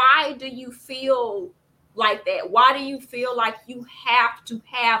 well, why do you feel like that? Why do you feel like you have to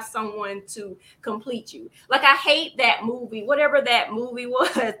have someone to complete you? Like, I hate that movie, whatever that movie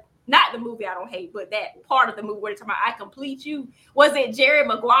was. Not the movie I don't hate, but that part of the movie where they're talking about I Complete You. Was it Jerry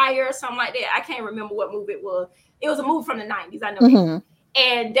Maguire or something like that? I can't remember what movie it was. It was a movie from the 90s. I know.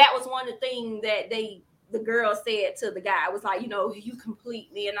 And that was one of the things that the girl said to the guy. It was like, you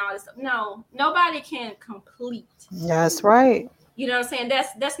complete me and all this stuff. No, nobody can complete. That's right. You know what I'm saying?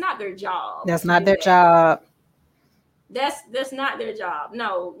 That's not their job. That's not their job. That's not their job.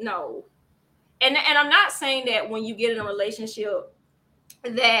 No. And I'm not saying that when you get in a relationship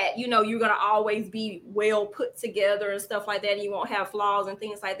that, you know, you're going to always be well put together and stuff like that, and you won't have flaws and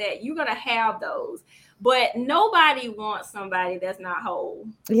things like that. You're going to have those, but nobody wants somebody that's not whole.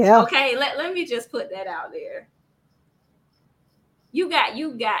 Yeah. Okay. Let me just put that out there. You got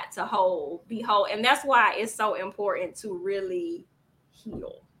to be whole. And that's why it's so important to really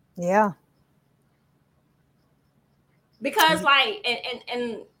heal. Yeah. Because like,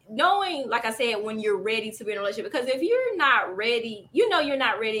 and knowing, like I said, when you're ready to be in a relationship, because if you're not ready, you know, you're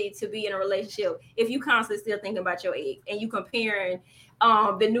not ready to be in a relationship if you constantly still thinking about your ex and you comparing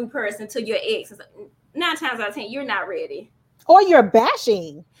the new person to your ex. 9 times out of 10, you're not ready. Or you're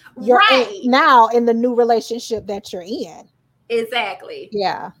bashing your ex now in the new relationship that you're in. Exactly.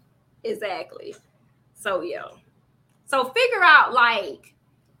 Yeah. Exactly. So yeah. So figure out, like,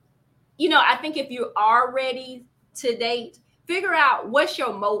 you know, I think if you are ready to date, figure out what's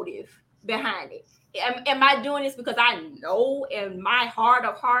your motive behind it. Am I doing this because I know in my heart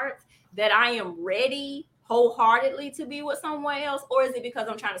of hearts that I am ready wholeheartedly to be with someone else, or is it because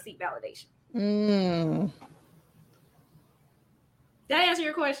I'm trying to seek validation? Did I answer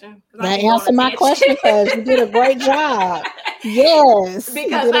your question? That answered my question because you did a great job. Yes,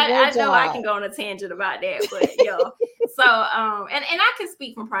 because I know I can go on a tangent about that, but yeah. So and I can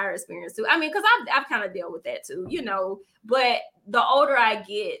speak from prior experience too. I mean, because I've kind of dealt with that too, you know. But the older I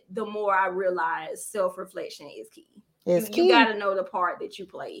get, the more I realize self-reflection is key. You got to know the part that you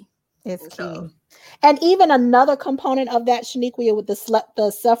play. It's key. And even another component of that, Shaniqua, with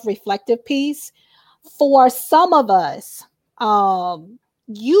the self-reflective piece, for some of us,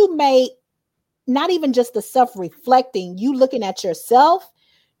 you may not even just the self-reflecting, you looking at yourself,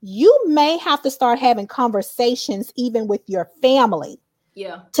 you may have to start having conversations even with your family.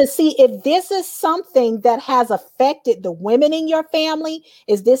 Yeah. To see if this is something that has affected the women in your family.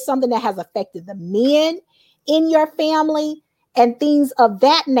 Is this something that has affected the men in your family and things of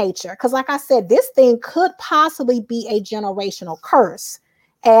that nature? Because like I said, this thing could possibly be a generational curse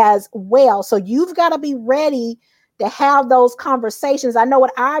as well. So you've got to be ready to have those conversations. I know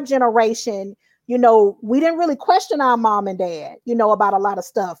with our generation, you know, we didn't really question our mom and dad, you know, about a lot of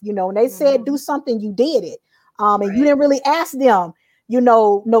stuff, you know, and they said, do something, you did it. And you didn't really ask them, you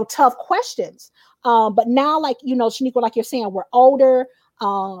know, no tough questions. But now, like, you know, Shaniqua, like you're saying, we're older,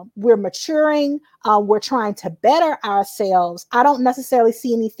 we're maturing, we're trying to better ourselves. I don't necessarily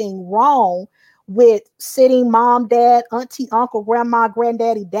see anything wrong with sitting mom, dad, auntie, uncle, grandma,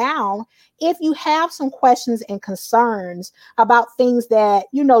 granddaddy down if you have some questions and concerns about things that,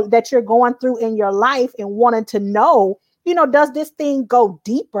 you know, that you're going through in your life and wanting to know, you know, does this thing go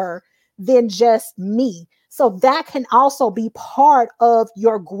deeper than just me? So that can also be part of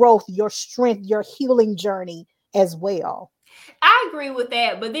your growth, your strength, your healing journey as well. I agree with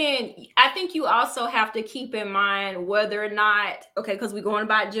that. But then I think you also have to keep in mind whether or not, okay, because we're going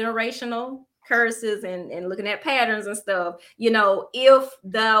about generational curses and looking at patterns and stuff, you know, if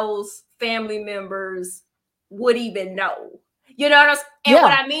those family members would even know, you know what I'm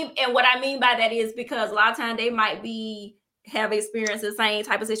saying? And what I mean by that is because a lot of times they might have experienced the same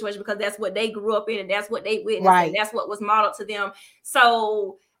type of situation because that's what they grew up in and that's what they witnessed and that's what was modeled to them.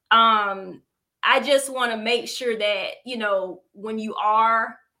 So I just want to make sure that, you know, when you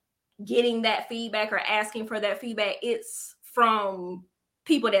are getting that feedback or asking for that feedback, it's from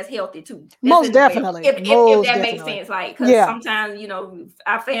people that's healthy too. Most definitely. If that makes sense. Like, because sometimes, you know,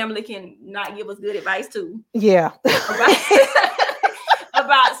 our family can not give us good advice too. Yeah.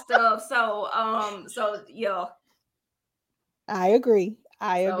 About stuff. So yeah. I agree.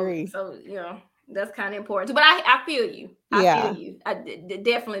 So yeah, that's kind of important too. But I feel you. I feel you.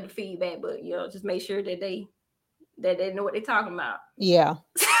 Definitely the feedback, but you know, just make sure that they know what they're talking about. Yeah.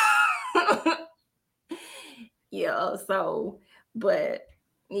 Yeah. So, but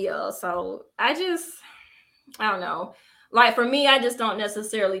yeah. So I don't know. Like for me, I just don't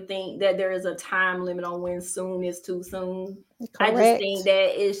necessarily think that there is a time limit on when soon is too soon. Correct. I just think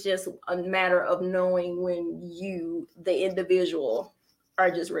that it's just a matter of knowing when you, the individual, are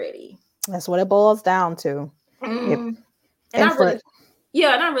just ready. That's what it boils down to. Mm-hmm. And I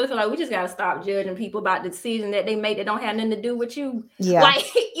really feel like we just gotta stop judging people about the decision that they make that don't have nothing to do with you. Yeah. Like,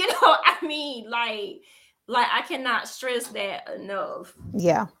 you know, I mean, like I cannot stress that enough.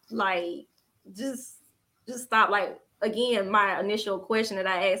 Yeah. Like, just stop. Like, again, my initial question that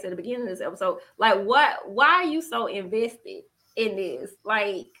I asked at the beginning of this episode, like, why are you so invested in this?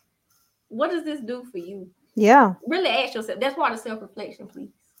 Like, what does this do for you? Yeah. Really ask yourself. That's part of self-reflection, please.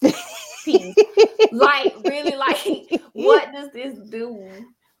 Like, really, like, what does this do?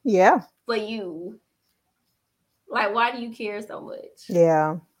 Yeah. For you? Like, why do you care so much?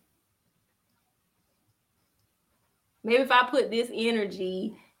 Yeah. Maybe if I put this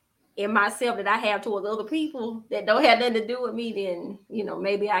energy in myself that I have towards other people that don't have nothing to do with me, then, you know,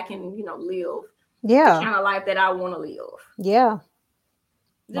 maybe I can, you know, live the kind of life that I want to live. Yeah.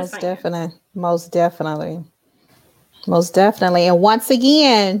 Most definitely. Most definitely. Most definitely. And once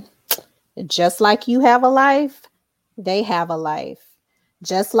again, just like you have a life, they have a life.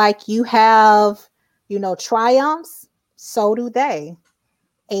 Just like you have, you know, triumphs, so do they.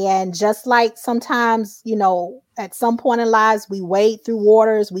 And just like sometimes, you know, at some point in lives, we wade through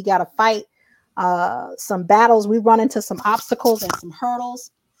waters, we got to fight some battles, we run into some obstacles and some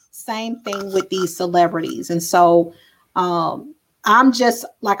hurdles. Same thing with these celebrities. And so I'm just,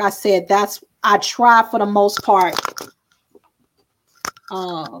 like I said, I try for the most part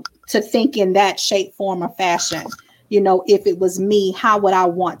to think in that shape, form, or fashion. You know, if it was me, how would I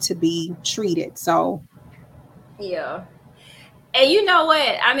want to be treated? So, yeah. And you know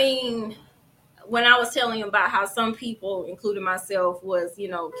what? I mean, when I was telling you about how some people, including myself, was, you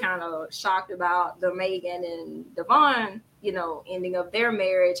know, kind of shocked about the Megan and Devon, you know, ending of their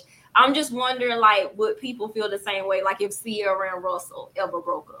marriage, I'm just wondering, like, would people feel the same way, like if Ciara and Russell ever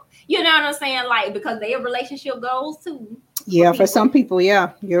broke up? You know what I'm saying? Like, because their relationship goes too. Yeah, for some people,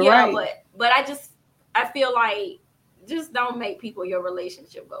 yeah, you're right. But I feel like just don't make people your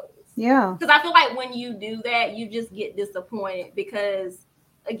relationship goals. Yeah. Because I feel like when you do that, you just get disappointed because,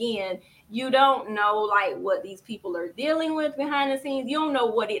 again, you don't know like what these people are dealing with behind the scenes. You don't know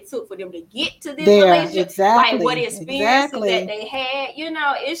what it took for them to get to this relationship. Exactly. Like what experiences that they had. You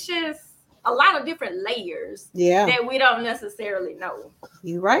know, it's just a lot of different layers that we don't necessarily know.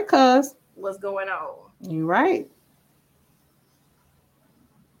 You're right, cuz. What's going on. You're right.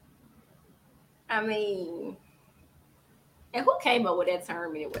 I mean, and who came up with that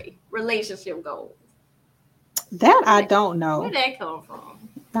term anyway? Relationship goals. That I don't know. Where'd that come from?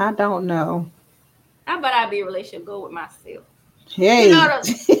 I don't know. How about I be a relationship goal with myself? Hey. No, I'm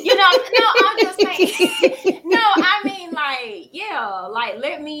just saying. No, I mean, like, yeah, like,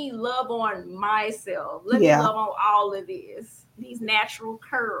 let me love on myself. Let me love on all of these natural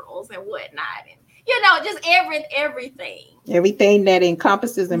curls and whatnot. And, you know, just everything. Everything that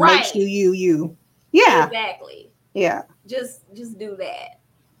encompasses and makes you. Yeah. Exactly. Yeah. Just do that.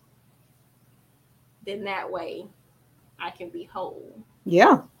 Then that way I can be whole.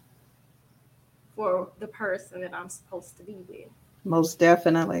 Yeah. For the person that I'm supposed to be with. Most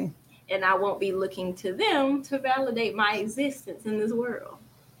definitely. And I won't be looking to them to validate my existence in this world.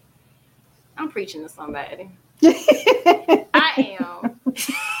 I'm preaching to somebody. I am.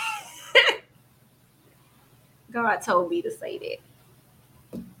 God told me to say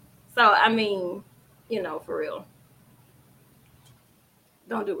that. So, I mean, you know, for real.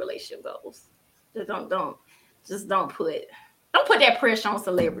 Don't do relationship goals. Just don't put that pressure on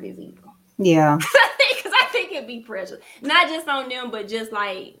celebrities either. Yeah. Because I think it'd be pressure. Not just on them, but just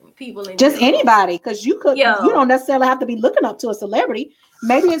like people in just general. Anybody. Because you don't necessarily have to be looking up to a celebrity.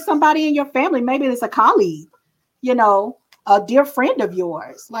 Maybe it's somebody in your family. Maybe it's a colleague, you know, a dear friend of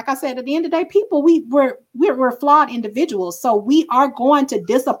yours. Like I said, at the end of the day, people, we're flawed individuals. So we are going to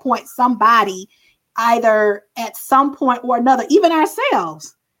disappoint somebody either at some point or another, even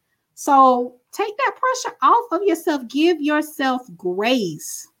ourselves. So take that pressure off of yourself. Give yourself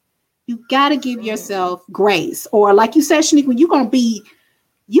grace. You got to give yourself grace. Or like you said, Shanique, when you're going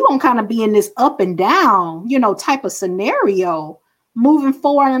to kind of be in this up and down, you know, type of scenario moving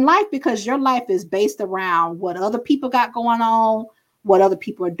forward in life, because your life is based around what other people got going on, what other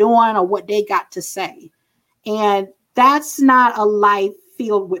people are doing, or what they got to say. And that's not a life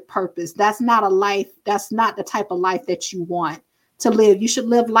filled with purpose. That's not the type of life that you want to live. You should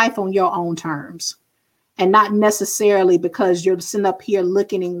live life on your own terms. And not necessarily because you're sitting up here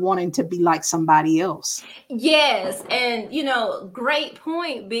looking and wanting to be like somebody else. Yes. And, you know, great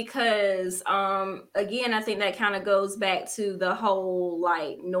point, because, again, I think that kind of goes back to the whole,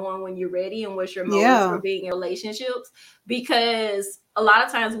 like, knowing when you're ready and what's your motives for being in relationships. Because a lot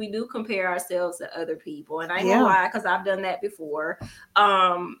of times we do compare ourselves to other people. And I know why, because I've done that before.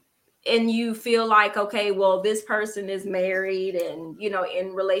 And you feel like, okay, well, this person is married and, you know,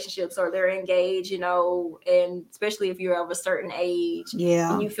 in relationships, or they're engaged, you know, and especially if you're of a certain age.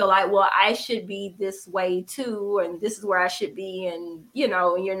 Yeah. And you feel like, well, I should be this way too. And this is where I should be. And, you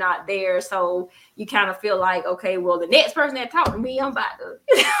know, and you're not there. So you kind of feel like, okay, well, the next person that talked to me, I'm about to,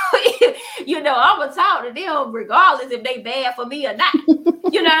 you know, I'm going to talk to them regardless if they bad for me or not.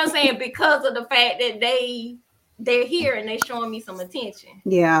 You know what I'm saying? Because of the fact that they're here and they're showing me some attention.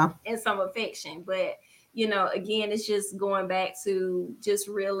 Yeah. And some affection. But, you know, again, it's just going back to just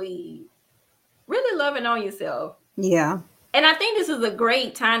really, really loving on yourself. Yeah. And I think this is a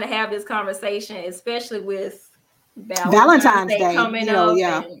great time to have this conversation, especially with Valentine's Day coming up.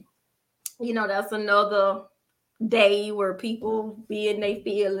 Yeah. And, that's another day where people be in their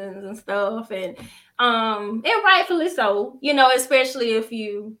feelings and stuff. And rightfully so, especially if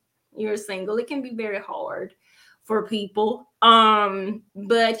you're single, it can be very hard for people.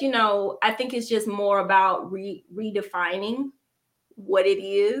 But I think it's just more about redefining what it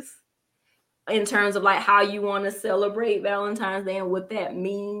is in terms of like how you want to celebrate Valentine's Day and what that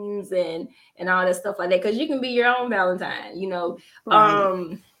means and all that stuff like that. Because you can be your own Valentine,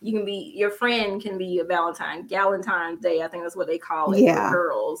 right. You can be, your friend can be a Valentine's Day. I think that's what they call it for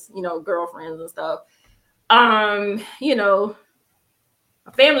girls, girlfriends and stuff.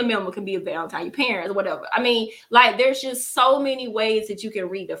 A family member can be a Valentine, your parents, whatever. I mean, like, there's just so many ways that you can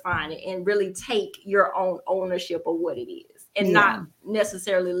redefine it and really take your own ownership of what it is, and not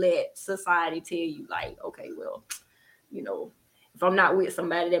necessarily let society tell you, like, okay, well, if I'm not with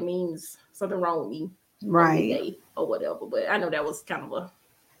somebody, that means something wrong with me, right? Or whatever. But I know that was kind of a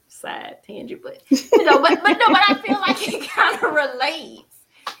side tangent, but but I feel like it kind of relates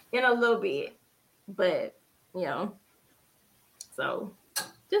in a little bit. But so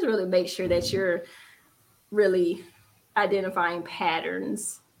just really make sure that you're really identifying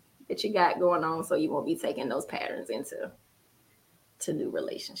patterns that you got going on, so you won't be taking those patterns into new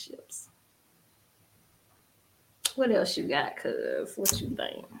relationships. What else you got, cuz? What you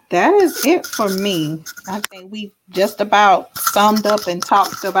think? That is it for me. I think we just about summed up and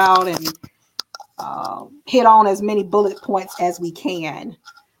talked about and hit on as many bullet points as we can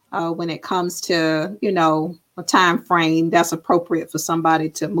when it comes to, a time frame that's appropriate for somebody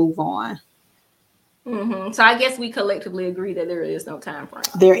to move on. Mm-hmm. So I guess we collectively agree that there is no time frame.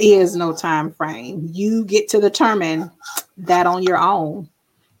 There is no time frame. You get to determine that on your own.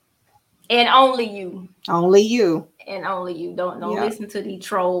 And only you. Only you. And only you. Don't listen to the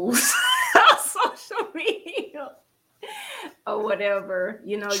trolls on social media or whatever.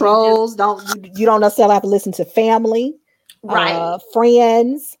 Trolls, you don't necessarily have to listen to family, right?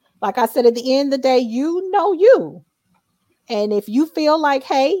 Friends. Like I said, at the end of the day, you know you. And if you feel like,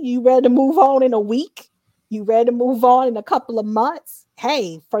 hey, you ready to move on in a week, you ready to move on in a couple of months,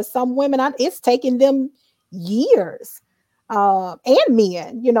 hey, for some women, it's taking them years, and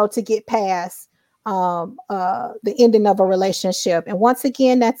men, to get past the ending of a relationship. And once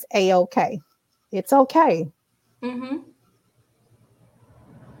again, that's A-okay. It's okay. Mm-hmm.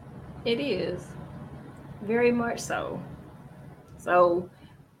 It is. Very much so. So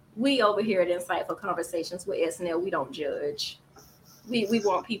we over here at Insightful Conversations with SNL, we don't judge. We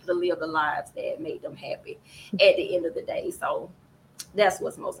want people to live the lives that make them happy at the end of the day. So that's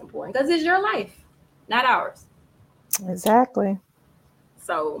what's most important, because it's your life, not ours. Exactly.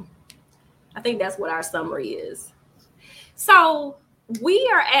 So I think that's what our summary is. So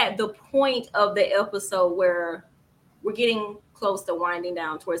we are at the point of the episode where we're getting close to winding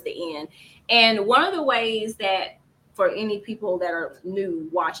down towards the end. And one of the ways that, for any people that are new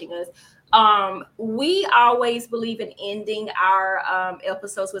watching us, we always believe in ending our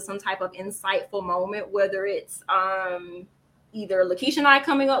episodes with some type of insightful moment, whether it's either Lakeisha and I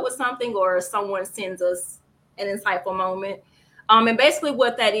coming up with something or someone sends us an insightful moment. And basically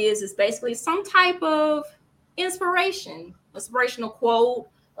what that is basically some type of inspirational quote,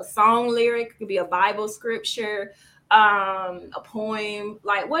 a song lyric, it could be a Bible scripture, a poem,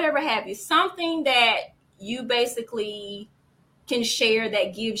 like whatever have you, something that you basically can share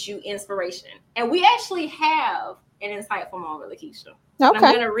that gives you inspiration. And we actually have an insightful moment, Lakeisha. Okay. I'm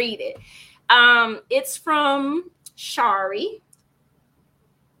going to read it. It's from Shari.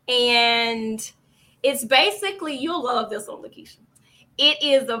 And it's basically, you'll love this one, Lakeisha. It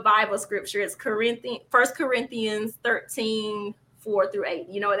is a Bible scripture. It's 1 Corinthians 13,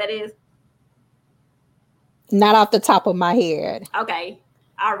 4-8. You know what that is? Not off the top of my head. Okay,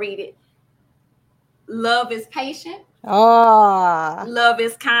 I'll read it. Love is patient. Oh. Love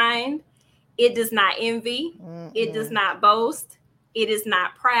is kind. It does not envy. Mm-mm. It does not boast. It is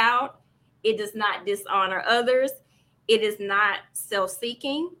not proud. It does not dishonor others. It is not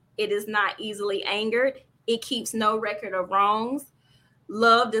self-seeking. It is not easily angered. It keeps no record of wrongs.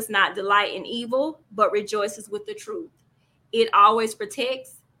 Love does not delight in evil, but rejoices with the truth. It always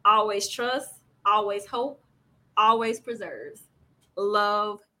protects, always trusts, always hopes, always preserves.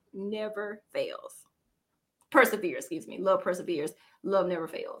 Love never fails. Perseveres, excuse me. Love perseveres. Love never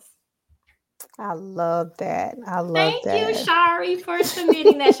fails. I love that. Thank you, Shari, for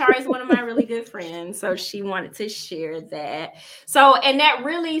submitting that. Shari is one of my really good friends, so she wanted to share that. So, and that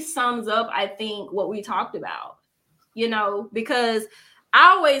really sums up, I think, what we talked about, because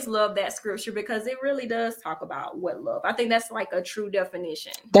I always love that scripture because it really does talk about what love. I think that's like a true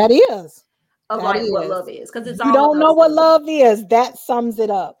definition. That is. Of that like is. What love is, because it's you don't know what love is. That sums it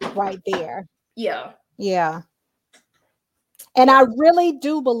up right there. Yeah. And I really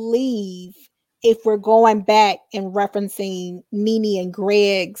do believe, if we're going back and referencing NeNe and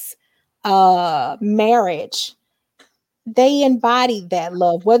Greg's marriage, they embodied that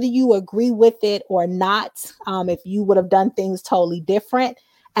love, whether you agree with it or not. If you would have done things totally different,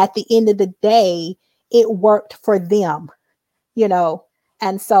 at the end of the day, it worked for them,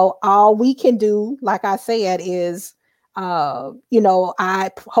 and so all we can do, like I said, is I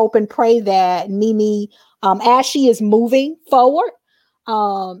hope and pray that NeNe, as she is moving forward,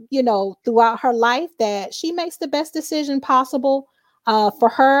 throughout her life, that she makes the best decision possible for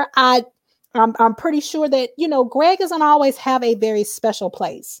her. I'm pretty sure that, Greg is going to always have a very special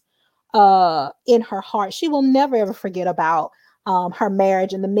place in her heart. She will never, ever forget about her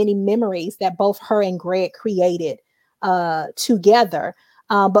marriage and the many memories that both her and Greg created together.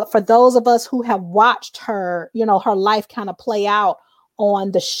 But for those of us who have watched her, her life kind of play out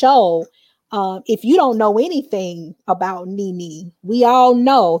on the show, if you don't know anything about NeNe, we all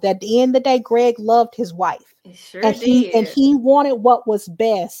know that at the end of the day, Greg loved his wife. He wanted what was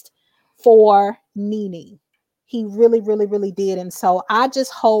best for NeNe. He really, really, really did. And so I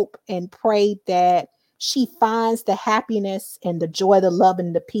just hope and pray that she finds the happiness and the joy, the love,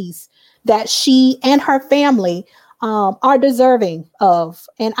 and the peace that she and her family are deserving of.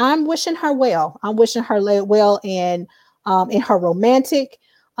 And I'm wishing her well. I'm wishing her well in her romantic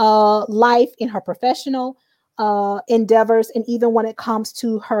life, in her professional endeavors, and even when it comes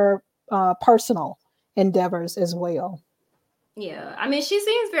to her personal endeavors as well. Yeah, I mean, she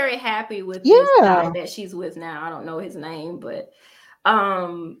seems very happy with this guy that she's with now. I don't know his name, but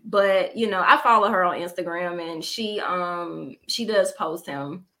I follow her on Instagram, and she does post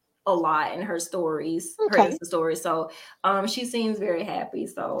him a lot in her stories, her Insta stories. So she seems very happy.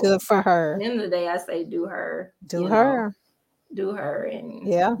 So good for her. At the end of the day, I say do her. Do her and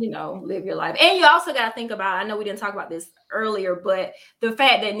live your life. And you also got to think about, I know we didn't talk about this earlier, but the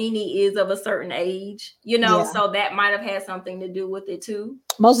fact that NeNe is of a certain age, so that might have had something to do with it too.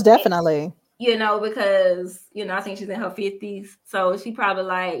 Most definitely. Because I think she's in her 50s, so she probably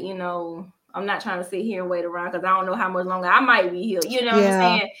like, I'm not trying to sit here and wait around because I don't know how much longer I might be here. You know what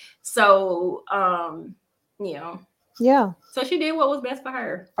I'm saying? So so she did what was best for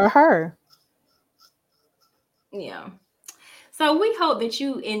her. Yeah. So we hope that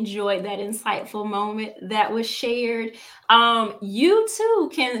you enjoyed that insightful moment that was shared. You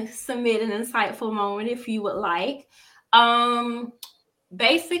too can submit an insightful moment if you would like.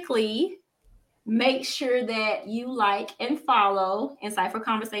 Basically, make sure that you like and follow Insightful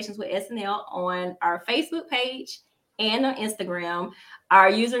Conversations with SNL on our Facebook page and on Instagram. Our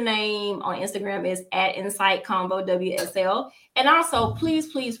username on Instagram is @InsightConvoWSL. And also,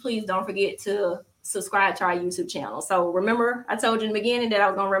 please, please, please don't forget to subscribe to our YouTube channel. So remember, I told you in the beginning that I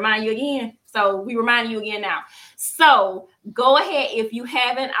was going to remind you again. So we remind you again now. So go ahead, if you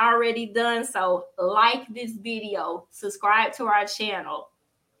haven't already done so, like this video, subscribe to our channel,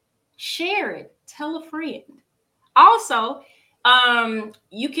 share it, tell a friend. Also,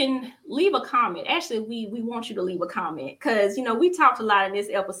 you can leave a comment. Actually, we want you to leave a comment because we talked a lot in this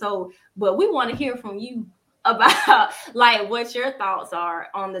episode, but we want to hear from you about like what your thoughts are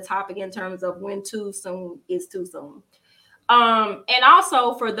on the topic in terms of when too soon is too soon. And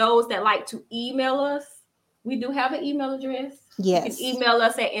also for those that like to email us, we do have an email address. Yes. You can email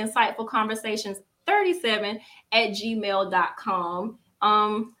us at insightfulconversations37@gmail.com.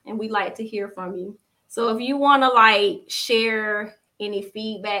 And we like to hear from you. So if you want to like share any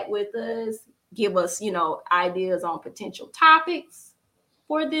feedback with us, give us, ideas on potential topics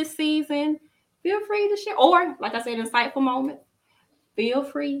for this season, feel free to share. Or like I said, insightful moment, feel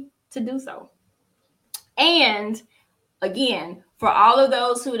free to do so. And again, for all of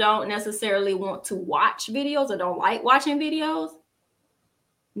those who don't necessarily want to watch videos or don't like watching videos,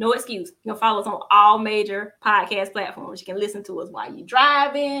 no excuse. You can follow us on all major podcast platforms. You can listen to us while you're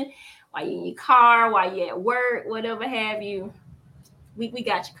driving, while you're in your car, while you're at work, whatever have you. We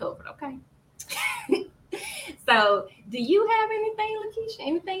got you covered, okay? So, do you have anything, Lakeisha?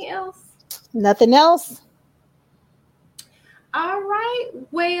 Anything else? Nothing else. All right.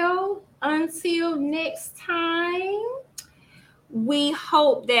 Well, until next time, we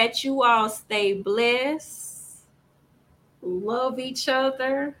hope that you all stay blessed, love each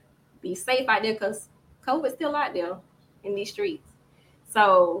other, be safe out there because COVID's still out there in these streets.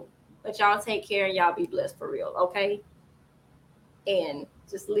 So, but y'all take care and y'all be blessed for real, okay? And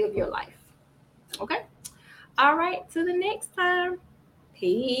just live your life, okay? All right, till the next time.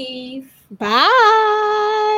 Peace. Bye.